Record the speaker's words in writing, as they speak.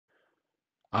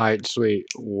Alright, sweet.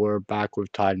 We're back with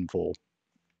Titanfall.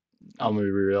 I'm gonna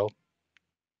be real.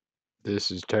 This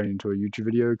is turning into a YouTube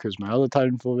video because my other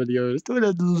Titanfall video is doing a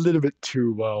little bit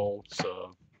too well.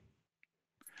 So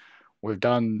we've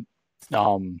done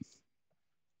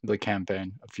the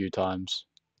campaign a few times.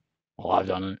 Well, I've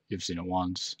done it. You've seen it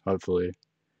once, hopefully.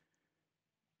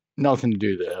 Nothing to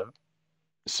do there.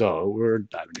 So we're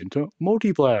diving into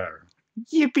multiplayer.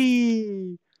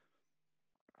 Yippee!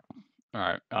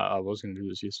 Alright, I was gonna do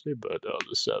this yesterday, but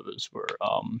the servers were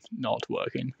not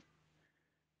working.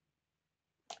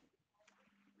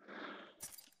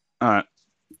 Alright.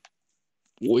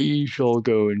 We shall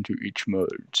go into each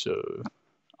mode, so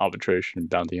arbitration,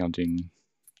 bounty hunting,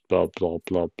 blah blah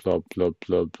blah blah blah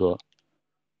blah blah.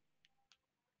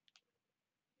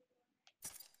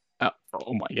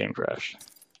 Oh, my game crashed.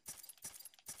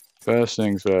 First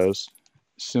things first,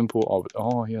 simple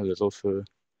oh yeah, there's also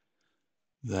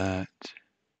that.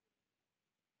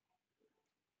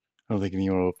 I don't think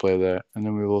anyone will play that. And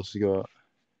then we've also got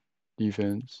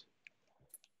defense.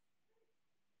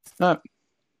 Let's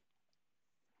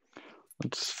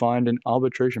find an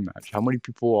arbitration match. How many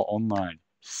people are online?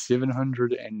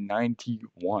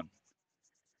 791.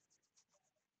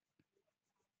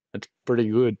 That's pretty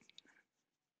good.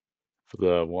 For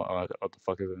the, what the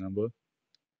fuck is the number?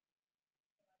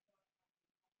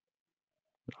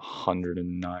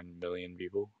 109 million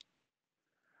people.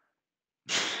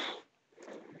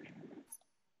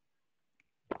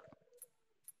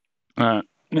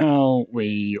 Now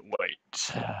we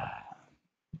wait.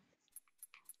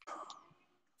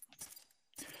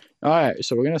 Alright,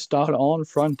 so we're gonna start on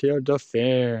Frontier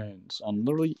Defense on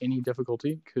literally any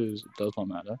difficulty because it does not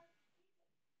matter.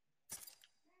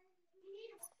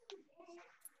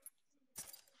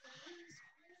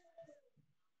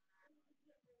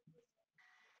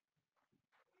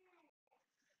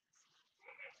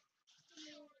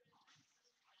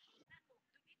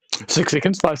 Six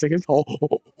seconds, 5 seconds. Oh.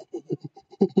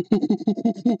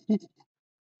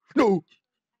 No!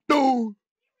 No!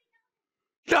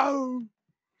 No!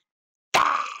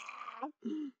 Ah!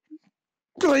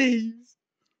 Please!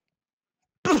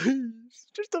 Please!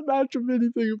 Just a match of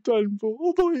anything of Titanfall.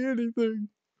 I'll play anything.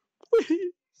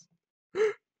 Please!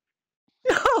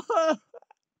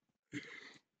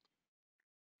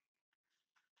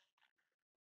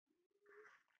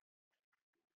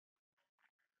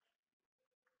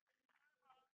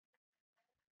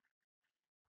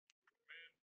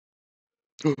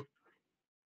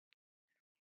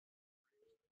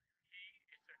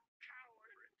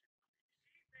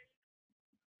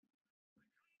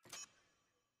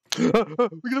 We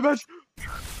get a match!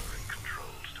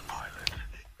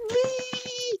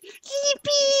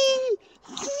 Yippee!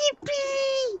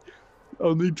 Yippee!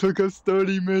 Only took us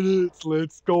 30 minutes.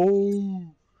 Let's go.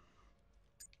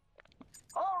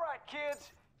 All right,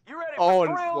 kids. You ready for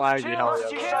thrills? Jim,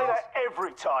 must you say that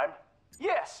every time?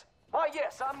 Yes. Why,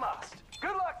 yes, I must.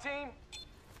 Good luck, team.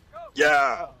 Go.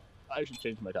 Yeah. I should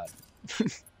change my time.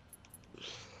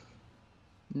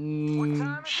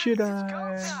 Should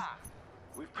I?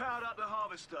 We've powered up the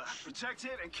harvester. Protect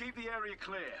it and keep the area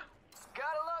clear.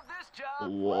 Gotta love this job.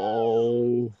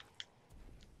 Whoa.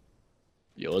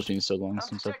 Yo, it's been so long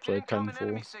since I've played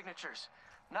Titanfall. Signatures.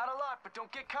 Not a lot, but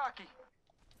don't get cocky.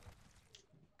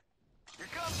 Here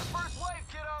comes the first wave,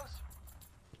 kiddos.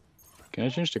 Can I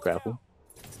change to grapple?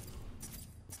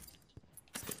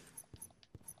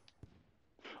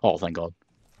 Oh, thank God.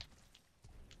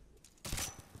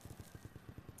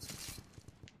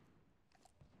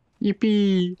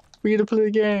 Yippee! We get to play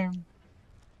the game!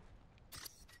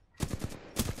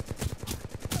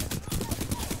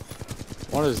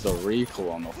 What is the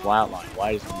recoil on the flatline?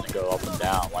 Why does it just go up and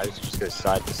down? Why does it just go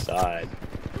side to side?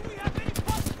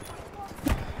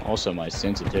 Also, my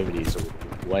sensitivities are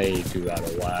way too out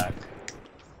of whack.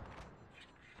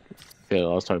 Okay, the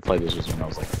last time I played this was when I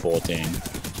was like 14.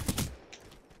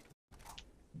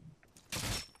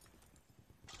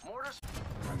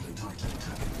 Friendly Titan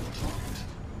attacking your target.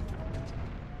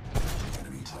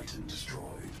 Enemy Titan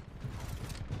destroyed.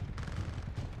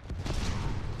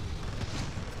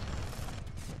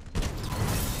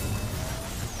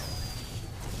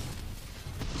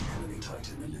 Enemy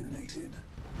Titan eliminated.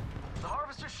 The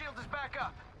harvester shield is back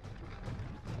up.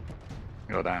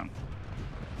 Go down.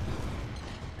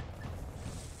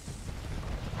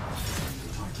 Friendly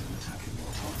Titan attacking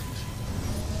your target.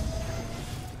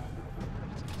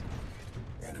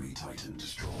 Enemy Titan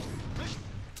destroyed.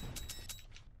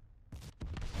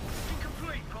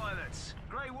 Incomplete, pilots.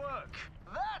 Great work.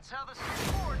 That's how the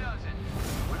 6-4 does it.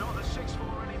 We're not the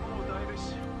 6-4 anymore,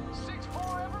 Davis.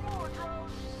 6-4 evermore,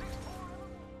 drones.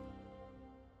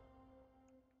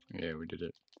 6-4 evermore. Yeah, we did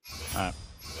it. Alright.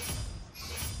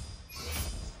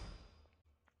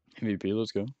 MVP,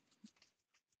 let's go.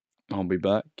 I'll be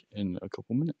back in a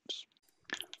couple minutes.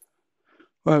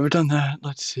 Alright, we've done that.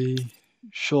 Let's see.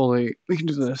 Surely we can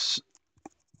do this.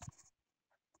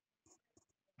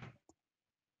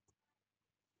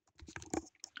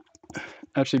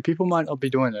 Actually, people might not be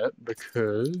doing it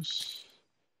because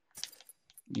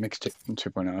mixtape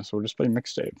 2.0, so we'll just play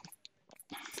mixtape.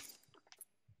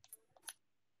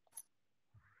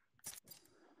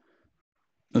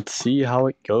 Let's see how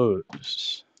it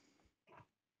goes.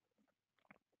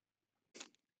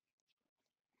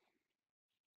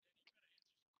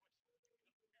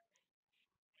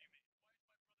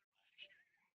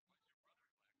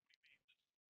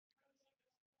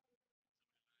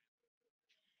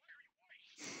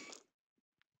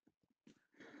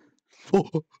 Oh,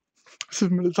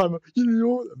 7-minute timer. You know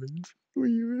what that means? We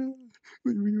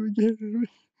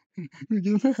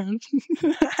get mad.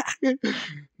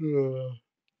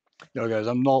 Yo, guys,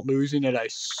 I'm not losing it. I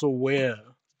swear.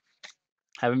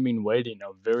 Haven't been waiting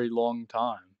a very long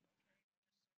time.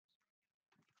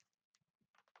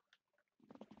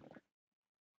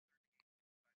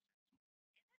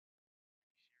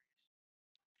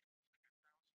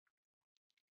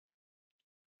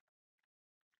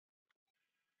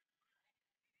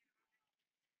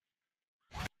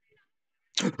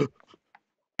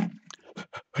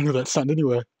 I know that sound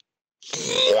anywhere.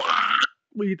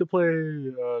 We get to play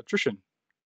Trishan.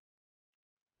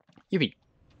 Yippee.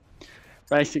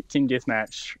 Race 16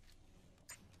 deathmatch.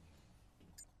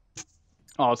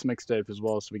 Oh, it's mixtape as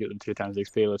well, so we get them 2 times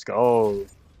XP. Let's go. Oh.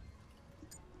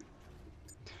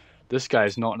 This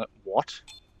guy's not in a... What?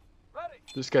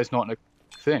 This guy's not in a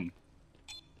thing.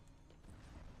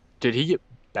 Did he get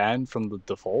banned from the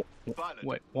default? Pilot,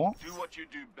 wait, what? Do what you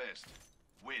do best.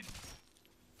 Win.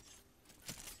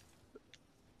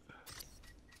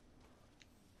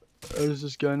 How does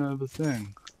this guy know the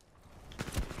thing?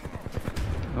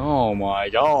 Oh my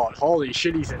god, holy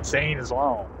shit, he's insane as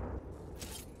well.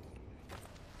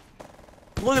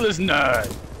 Look at this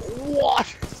nerd!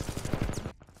 What?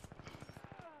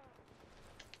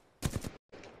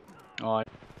 Oh,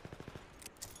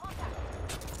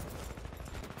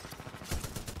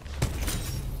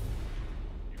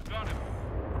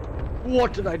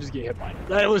 what did I just get hit by?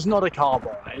 That was not a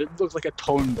carbine. It looks like a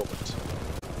tone bullet.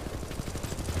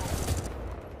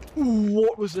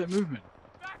 What was that movement?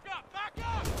 Back up! Back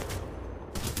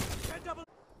up!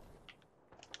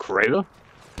 Crater?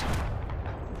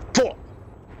 Fuck!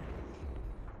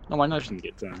 No, my knife didn't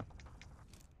get down.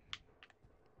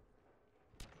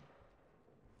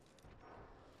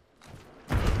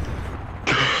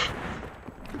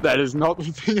 That is not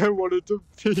the thing I wanted to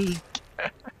peek.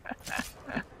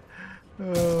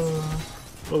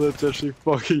 Oh, that's actually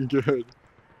fucking good.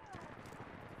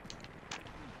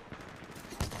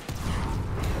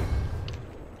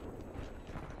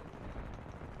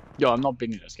 Yo, I'm not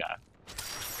beating this guy.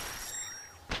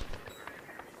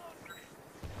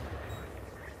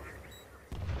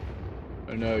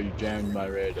 Oh no, you jammed my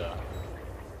radar.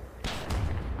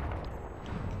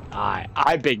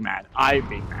 I big man. Big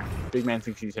man. Big man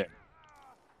thinks he's him.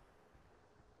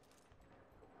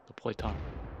 Deploy time.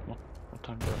 What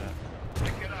time do I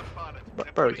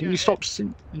have? Bro, can you stop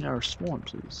in our spawn,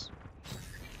 please?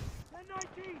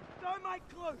 10-19, don't make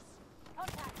close.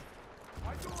 Contact.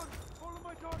 My gun, follow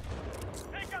my gun.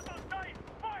 Take out those guys.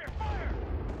 Fire, fire.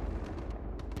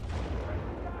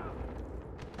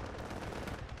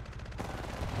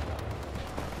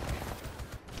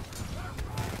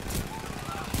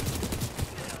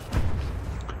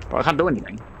 Bro, I can't do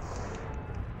anything.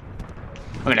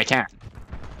 I mean, I can.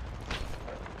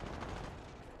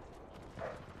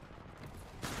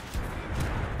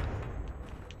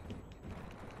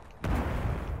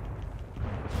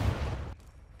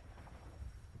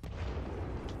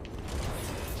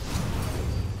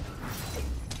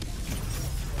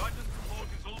 Titan's support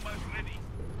is almost ready.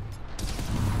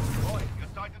 Roy, your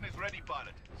Titan is ready,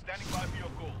 pilot. Standing by for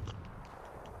your call.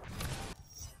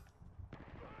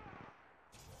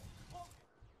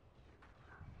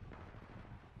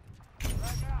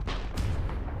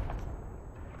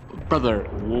 Brother,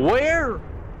 where?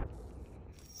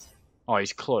 Oh,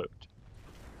 he's cloaked.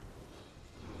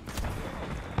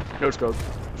 No scope.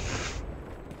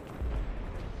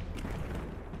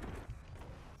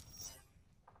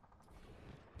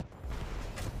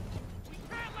 We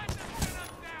can't let them pin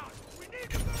us down. We need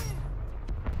to move.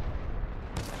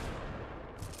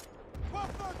 12-13,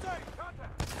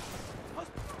 contact.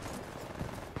 Hospital.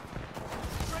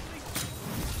 Friendly.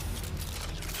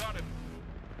 Got him.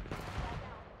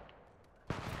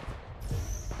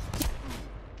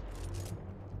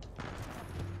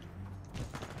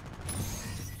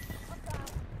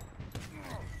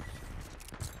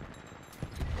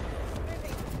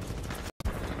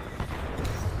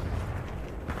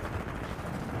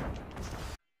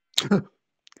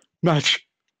 Match.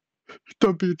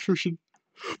 Don't be attrition.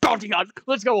 Bounty hunt.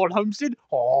 Let's go on, Homestead.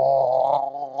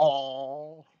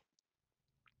 Oh.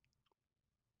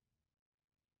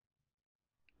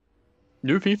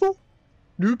 New people?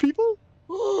 New people?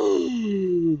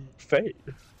 Fate.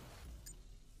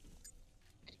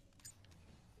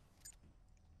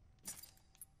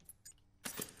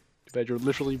 Too bad you're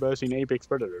literally versing apex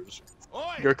predators.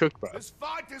 Oi, You're a cook, bro. this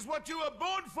fight is what you were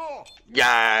born for.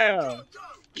 Yeah!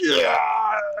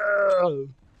 Yeah!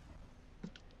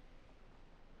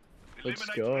 Let's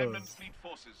Eliminate go. remnant fleet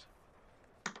forces.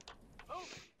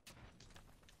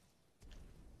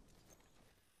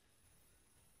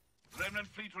 Remnant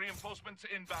fleet reinforcements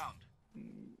inbound.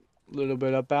 Little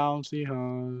bit of bouncy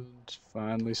hunt.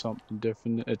 Finally something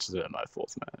different. It's my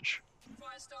 4th match.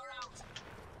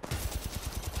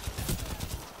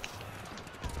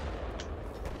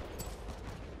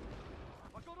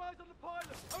 I got eyes on the pilot.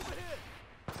 Over here.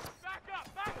 Back up.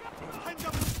 Back up. Hands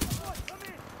up. Right, come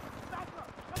in. Back up.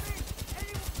 Come in.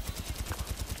 Anyone.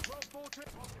 Well, 4 trip.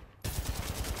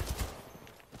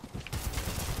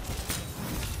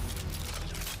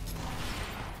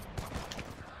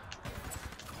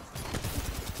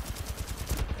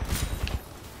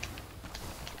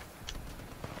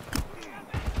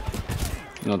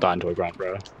 I'm not dying to a grunt,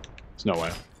 bro. There's no way.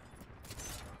 Eyes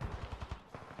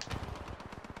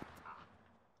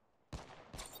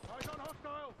on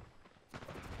hostile.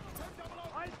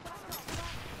 Eyes back up.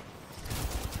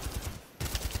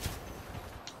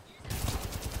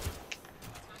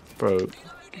 Bro.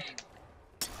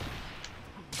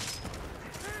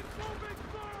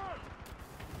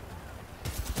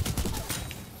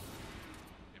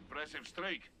 Impressive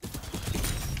streak.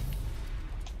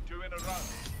 2 in a row.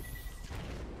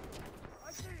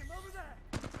 I see him over there.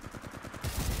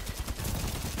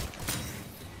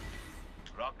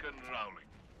 Rock and rolling.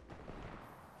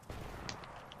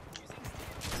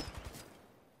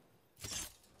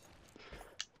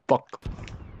 Fuck.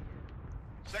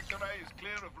 Sector A is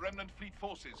clear of remnant fleet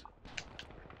forces.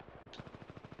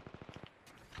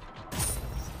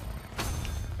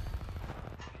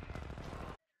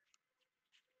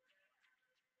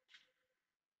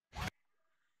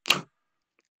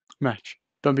 Match.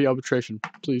 Don't be arbitration,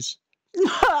 please.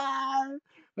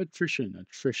 Attrition,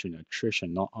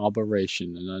 not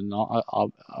aberration, and not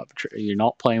you're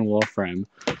not playing Warframe.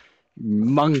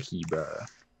 Monkey, bro.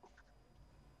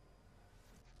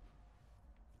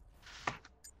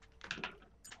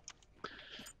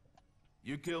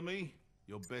 You kill me,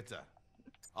 you're better.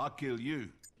 I kill you,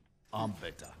 I'm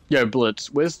better. Yo,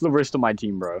 Blitz, where's the rest of my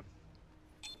team, bro? Are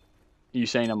you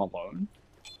saying I'm alone?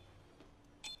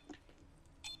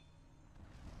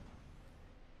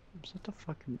 Is that the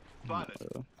fucking... Pilot,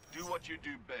 do what you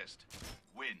do best.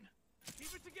 Win.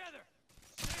 Keep it together.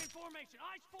 Stay in formation.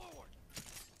 Eyes forward.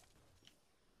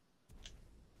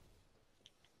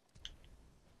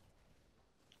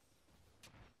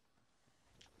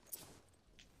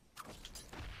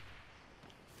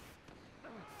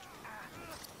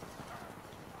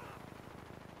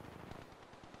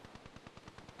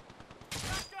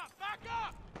 Back up! Back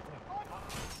up!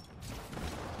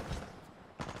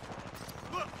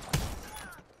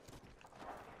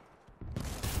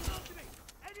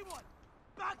 Anyone!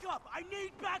 Back up! I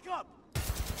need backup!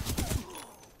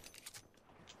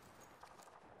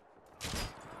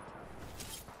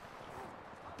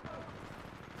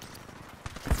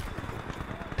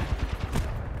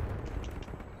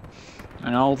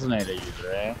 An alternator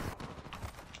user, eh?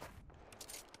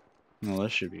 Well,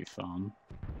 this should be fun.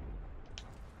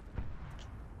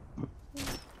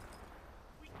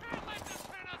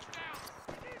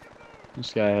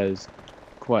 This guy has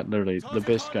quite literally the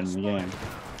best gun in the game.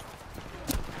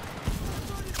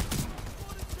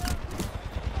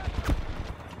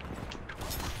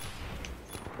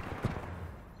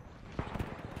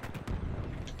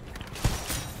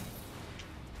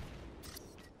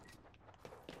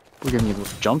 We're giving you a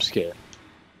little jump scare.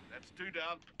 That's 2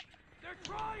 down. They're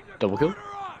trying to Double kill? corner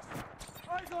us!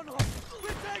 Eyes on us! We're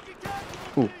taking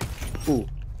casualties! Ooh.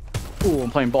 Ooh,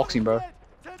 I'm playing boxing, bro.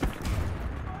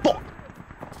 Fuck!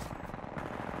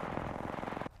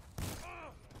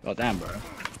 God damn, bro.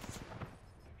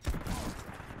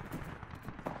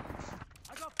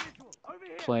 I got visual. Over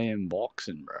here! Playing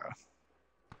boxing, bro.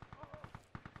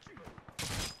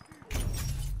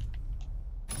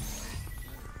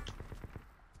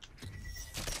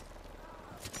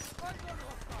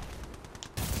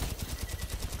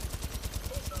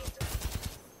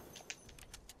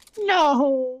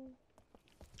 No!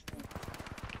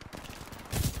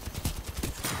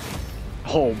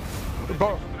 Oh,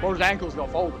 bro's ankles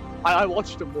got folded. I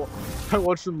watched him look. I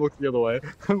watched him look the other way.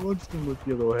 I watched him look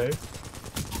the other way.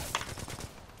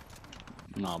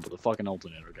 Nah, but the fucking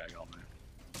alternator guy got me.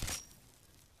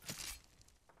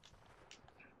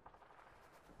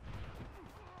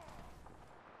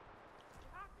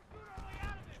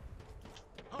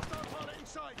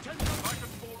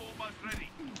 Titanfall almost ready.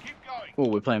 Keep going. Oh,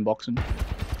 we're playing boxing.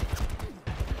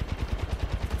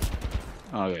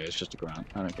 Okay, it's just a grunt.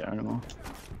 I don't care anymore.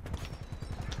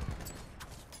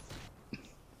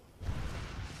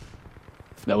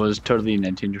 That was totally an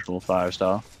intentional fire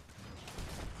star.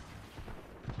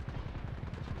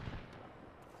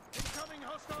 Incoming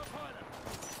hostile pilot.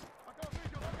 I got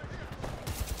visual over here.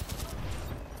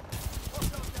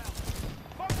 Hostile down.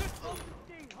 Focus.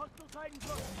 D, hostile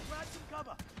Titanfall. Grab some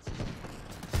cover.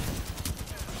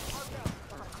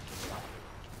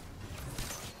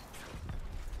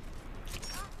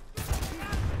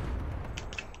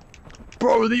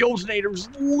 Bro, the alternator's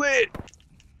lit!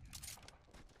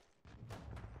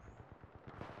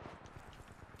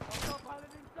 Hostile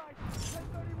pilot in sight.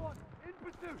 1031. In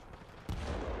pursuit.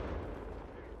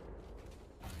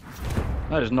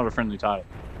 That is not a friendly title.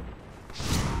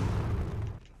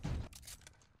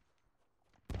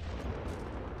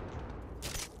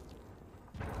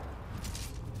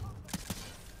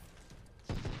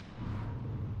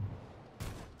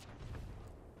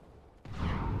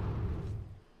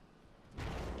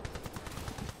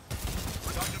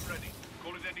 Titan ready.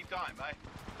 Call it any time, eh?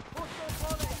 Hostile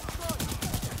pilot in sight.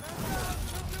 Man down.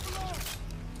 Move along.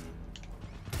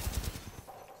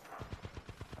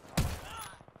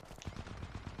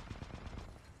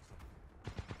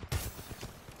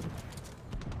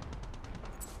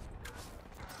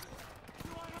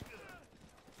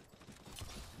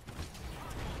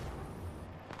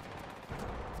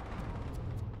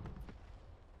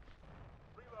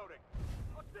 Reloading.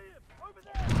 I see him. Over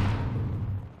there.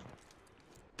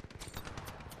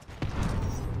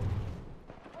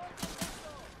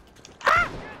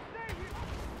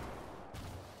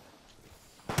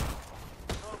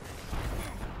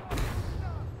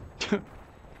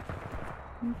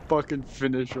 Fucking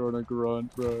finisher on a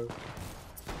grunt, bro.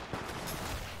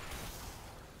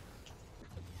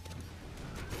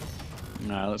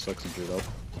 Nah, let's look some shit up.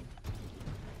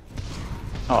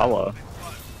 Oh, hello.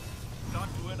 Time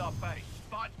to win our pay.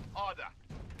 Fight harder.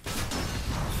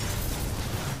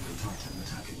 Titan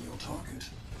attacking your target.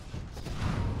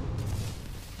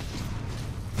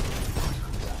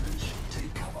 Critical damage.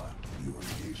 Take cover. You are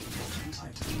engaging Molten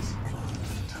Titans. Plan an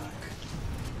attack.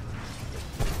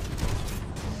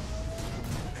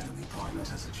 Enemy pilot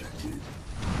has ejected.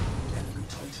 Enemy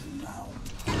Titan now.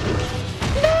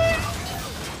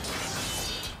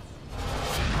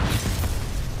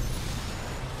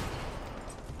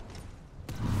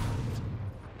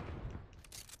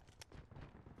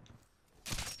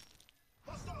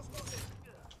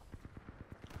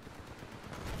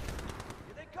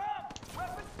 Here they come.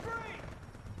 Weapons free.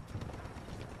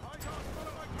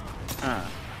 Ah.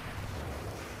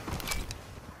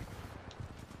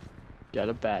 Got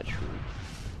a battery.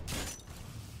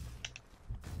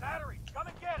 Battery. Come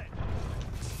and get it.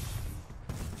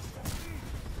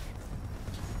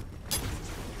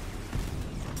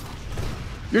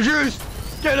 Your juice!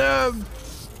 Get him!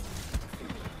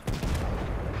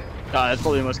 Ah, that's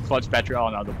probably the most clutch battery. Oh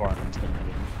no, the barman's gonna get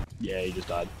him. Yeah, he just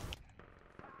died.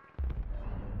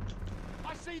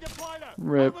 I see the pilot.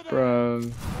 Rip, Over there.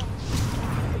 bro.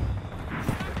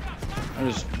 I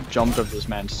just jumped over this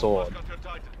man's sword. Got your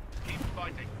Titan. Keep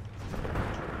fighting.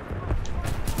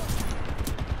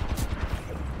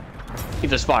 Keep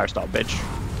this fire stop, bitch.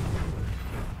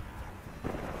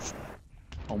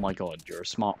 Oh my god, you're a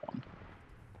smart one.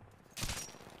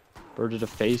 Bro did a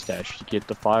phase dash to get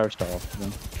the fire star off of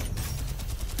him.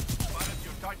 Pilot,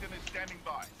 your Titan is standing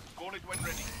by. Call it when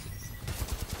ready.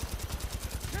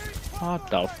 What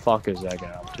the fuck is that guy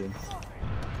up to?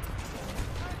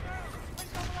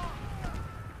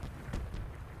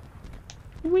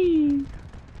 Wee.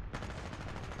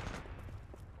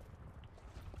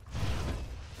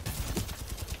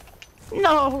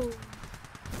 No.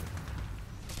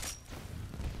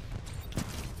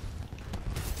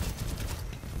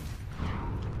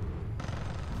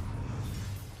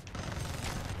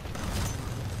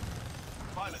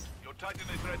 Pilot, your Titan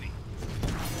is ready.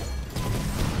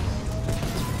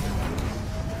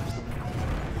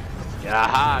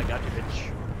 Aha, got you,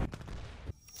 bitch.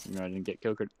 No, I didn't get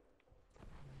killed.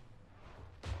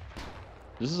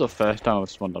 This is the first time I've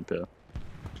spawned up here.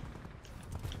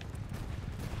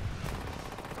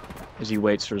 As he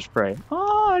waits for his prey.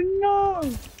 Oh no!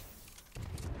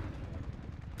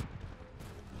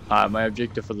 Alright, my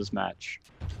objective for this match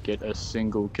get a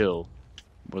single kill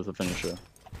with a finisher.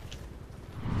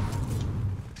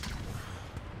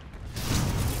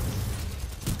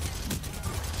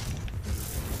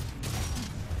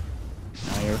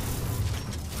 Now you're...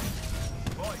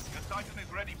 Boys, your Titan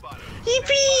is ready, pilot.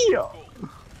 Yippee!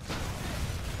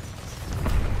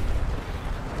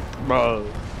 Bro,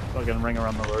 fucking ring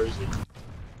around the rosy.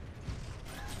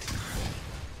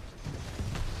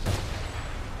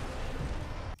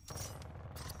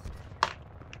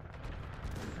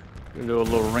 Gonna do a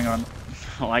little ring on.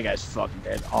 Oh, that guy's fucking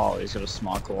dead. Oh, he's got a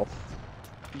smart claw.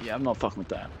 Yeah, I'm not fucking with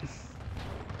that.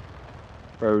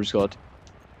 Bro's got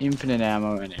infinite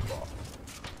ammo and aimbot.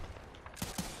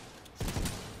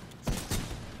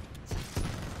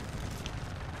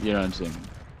 You don't see me.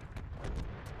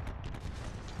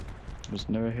 I was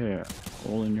never here.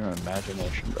 All in your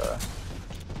imagination, bro.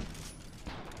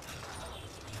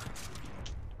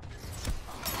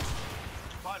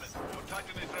 Pilot, your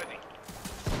Titan is ready.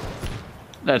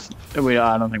 That's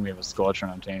I don't think we have a Scorcher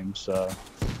on our team, so.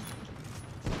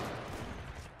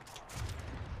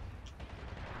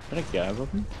 Did I get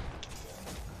above him?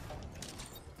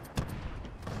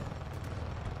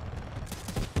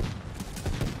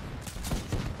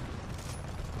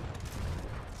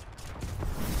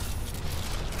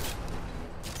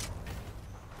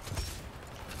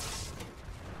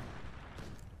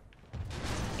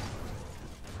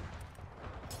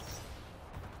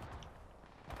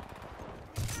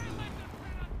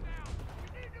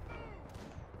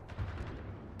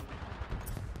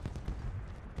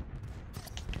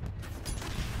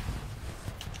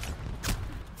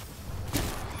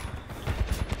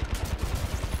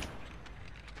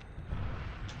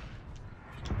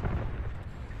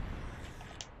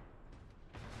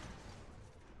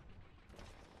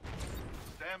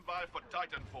 Stand by for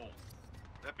Titanfall.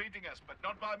 They're beating us, but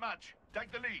not by much.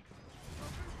 Take the lead.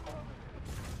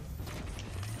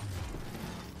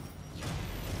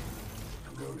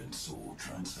 Golden sword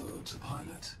transferred to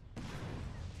pilot.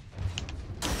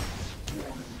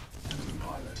 Warning, enemy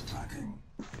pilot attacking.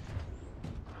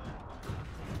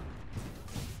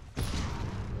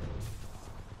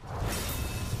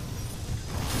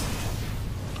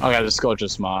 Okay, the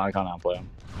Scorcher's smart. I can't outplay him.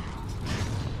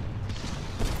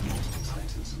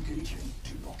 Titans engaging.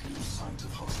 Do not lose sight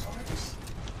of hostiles.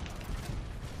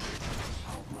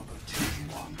 Our rubber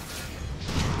T1.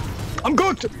 I'm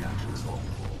good! Reactor is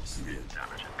vulnerable. Severe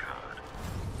damage occurred.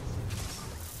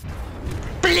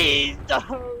 Please! No!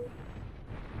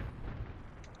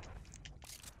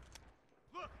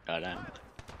 Oh, damn.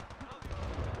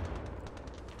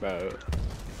 Bro.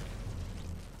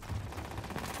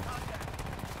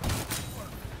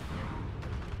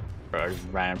 Bro, I just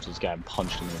ran up to this guy and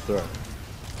punched him in the throat.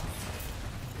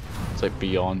 It's like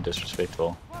beyond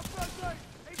disrespectful.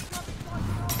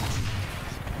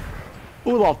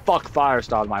 Who the fuck fire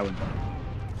started my window?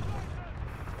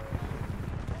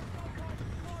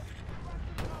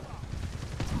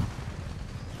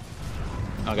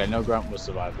 Okay, no grunt will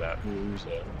survive that. Who's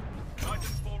it?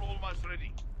 Titanfall almost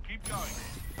ready. Keep going.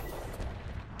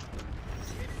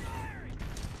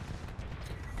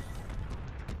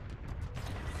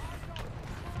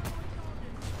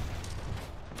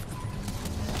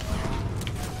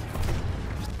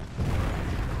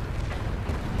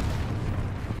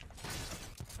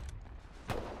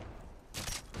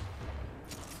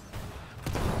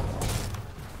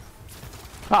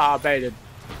 Ah, baited.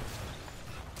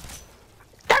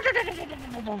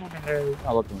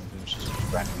 I love the way it's just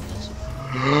random.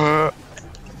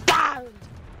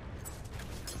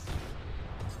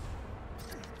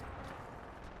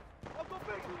 I've got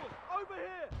visuals! Over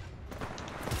here!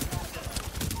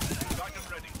 Titan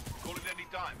ready. Call it any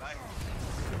time, eh?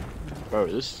 Bro,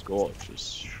 this Scorch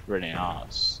is really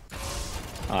ass.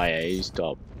 Oh yeah, he's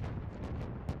top.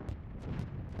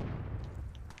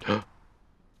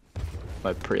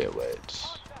 My prayer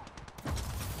words.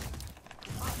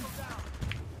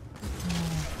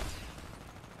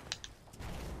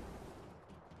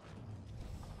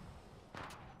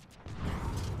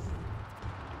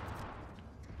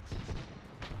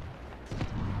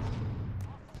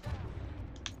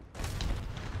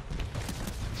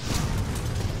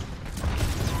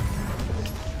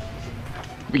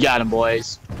 We got him,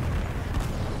 boys.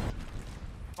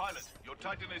 Pilot, your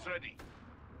Titan is ready.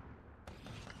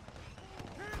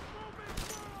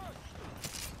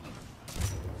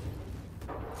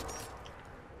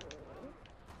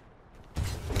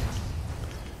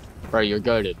 Bro, you're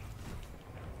goated.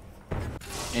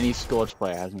 Any Scorch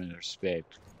player has me in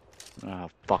respect. I don't know how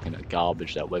fucking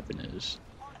garbage that weapon is.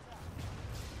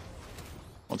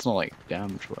 Well, it's not like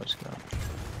damage wise garbage.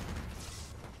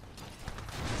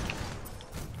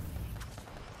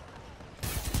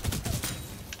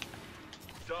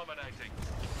 Terminating.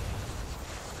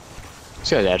 This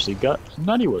guy's actually got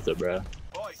nutty with it, bro.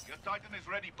 Boy, your Titan is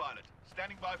ready, pilot.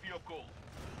 Standing by for your call.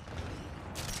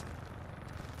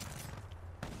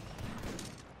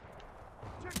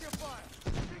 Check your fire.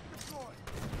 Keep deployed.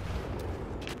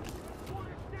 One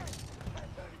is dead.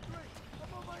 1033.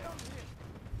 I'm on my own here.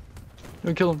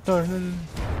 Don't kill him. No, no, no.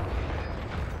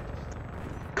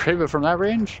 Crave it from that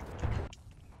range?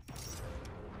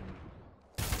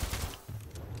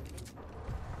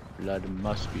 Blood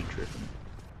must be dripping.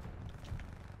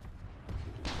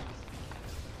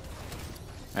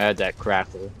 I had that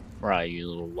crackle. Right, you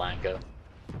little wanker.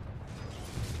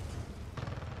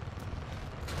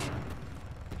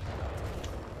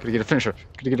 Gotta get a finisher.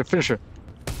 Gotta get a finisher.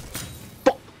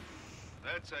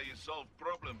 That's how you solve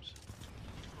problems.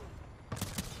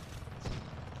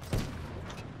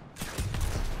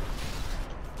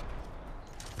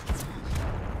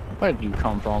 Where did you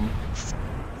come from?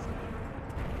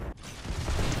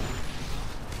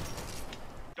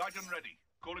 Titan ready.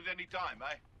 Call it any time,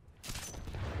 eh?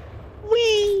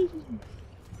 Whee!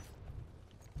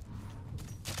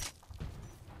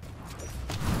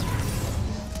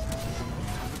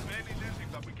 We're barely losing,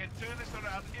 but we can turn this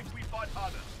around if we fight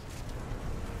harder.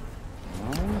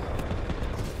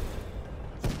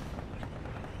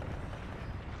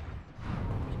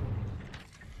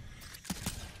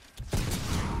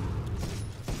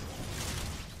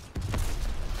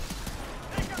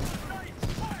 Take out the sight.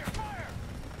 Fire, fire.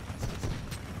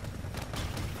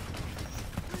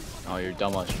 Oh, you're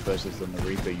dumb. You focused on the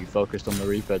Reaper. You focused on the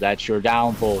Reaper. That's your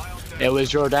downfall. It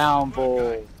was your downfall.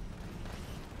 They're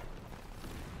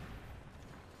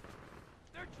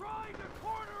trying to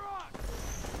corner us.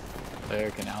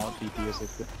 Player can out DP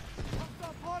assistant.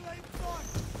 Hostile pilot inside.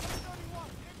 1031.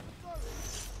 In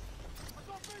pursuit. I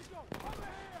got visual. Over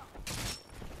here.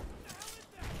 What the hell is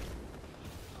that?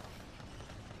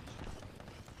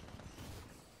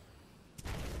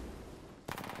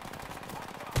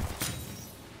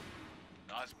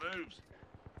 Nice moves.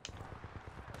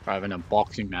 We're having a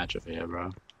boxing match over here,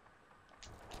 bro.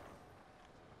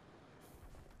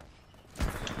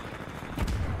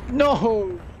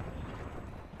 No!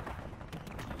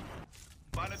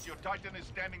 Pilot, your Titan is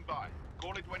standing by.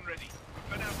 Call it when ready. We've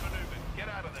been outmaneuvered. Get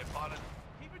out of there, pilot.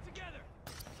 Keep it together.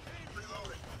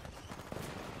 Reloading.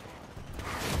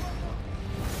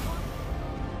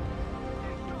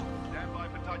 Stand by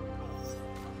for Titanfall.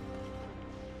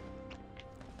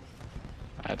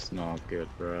 That's not good,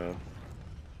 bro.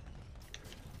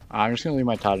 I'm just gonna leave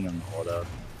my Titan in the hold up.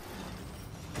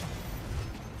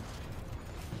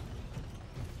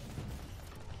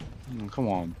 Come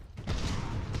on.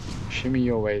 Shimmy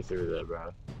your way through there,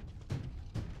 bro.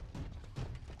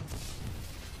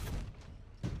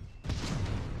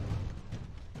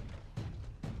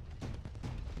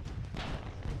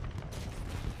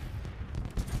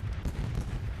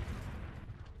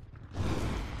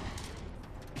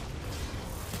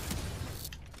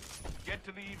 Get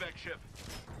to the evac ship.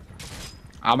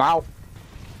 I'm out.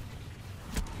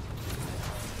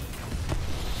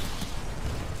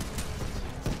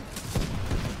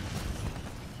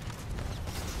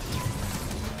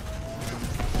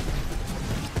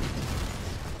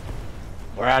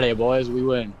 We're out of here, boys. We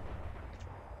win.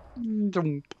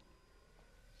 Dum.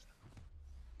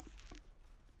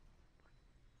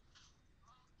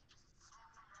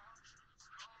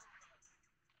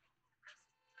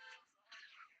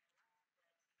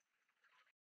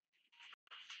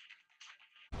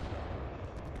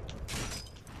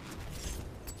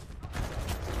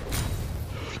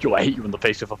 Yo, I hit you in the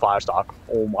face with a fire star.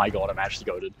 Oh my god, I'm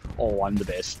actually goated. Oh, I'm the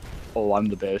best. Oh, I'm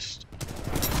the best.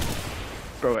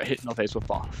 Bro, I hit in the face with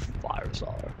a fire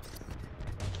star.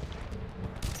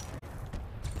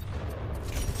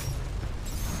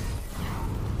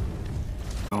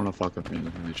 I don't wanna fuck up any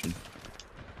information.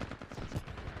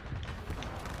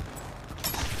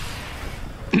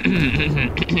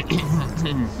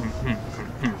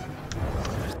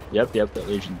 Yep, that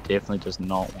Legion definitely does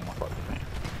not want to fuck with me.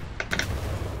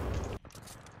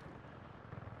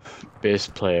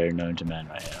 Best player known to man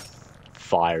right here.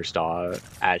 Firestar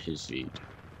at his feet.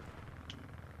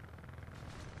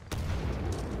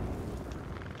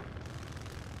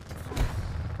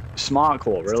 Smart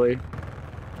call, really?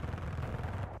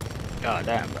 God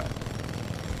damn, bro.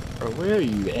 Bro, where are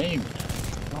you aiming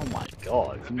at? Oh my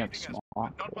god, you have Beating us, smart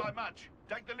but not call. by much.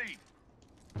 Take the lead.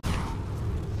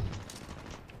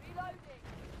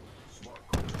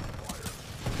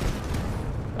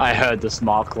 I heard the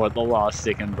smart call at the last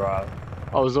second, bro.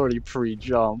 I was already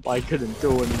pre-jump. I couldn't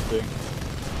do anything.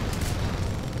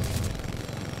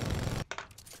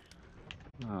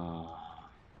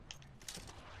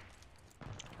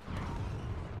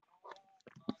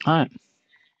 Alright.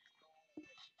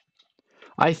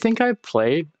 I think I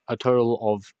played a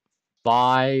total of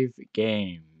 5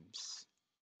 games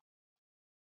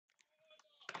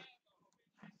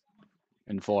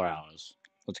in 4 hours.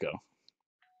 Let's go.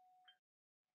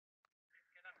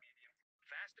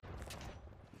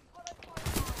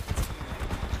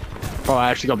 Oh,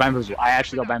 I actually got bamboozled.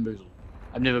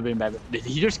 I've never been bamboozled. Did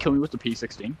he just kill me with the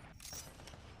P16?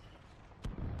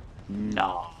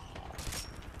 Nah.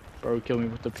 Bro, kill me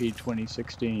with the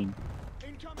P2016.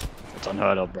 It's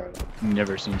unheard of, bro. I've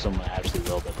never seen someone actually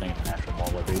roll that thing in an actual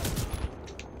mobile beat.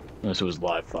 Unless it was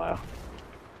live fire.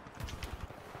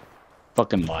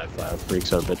 Fucking live fire.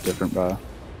 Freaks are a bit different, bro.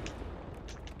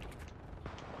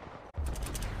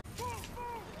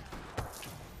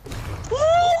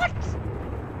 What?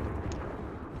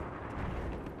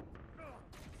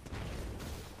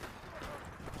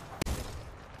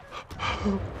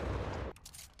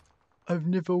 I've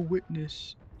never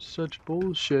witnessed such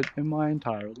bullshit in my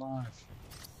entire life.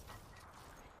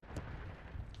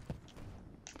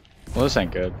 Well, this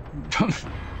ain't good.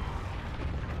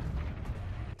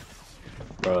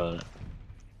 Bro.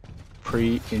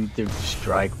 Preemptive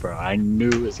strike, bro. I knew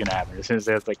it was gonna happen. As soon as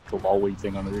there's like a glowy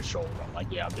thing on his shoulder, I'm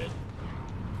like, yeah, I'm dead.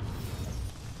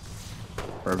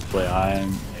 First play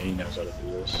Iron, yeah, he knows how to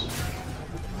do this.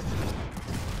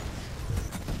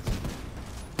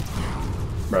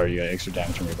 Bro, you got extra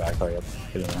damage from your back. Hurry up.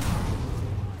 Get in there.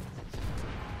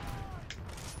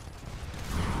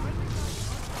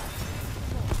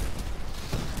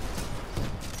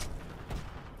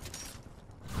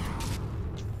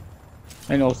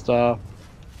 Hey, no star.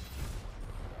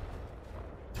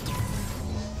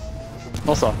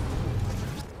 No star.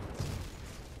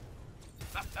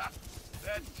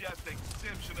 That's just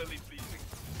exceptionally pleasing.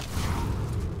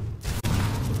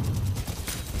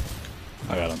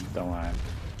 I got him. Don't worry.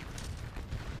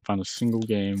 Found a single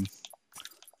game.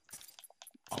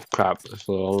 Oh crap! This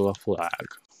little flag.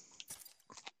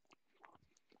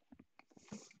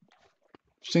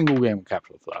 Single game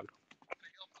capture the flag.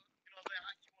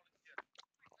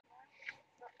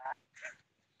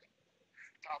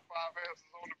 Top 5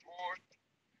 answers on the board.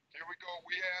 Here we go.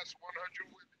 We asked 100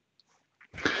 women.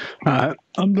 Alright,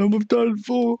 I'm done with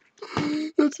Titanfall.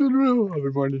 That's unreal. I've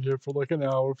been waiting here for like an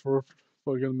hour for a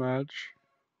fucking match.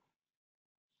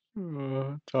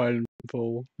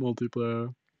 Titanfall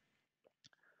multiplayer.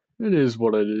 It is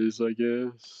what it is, I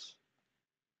guess.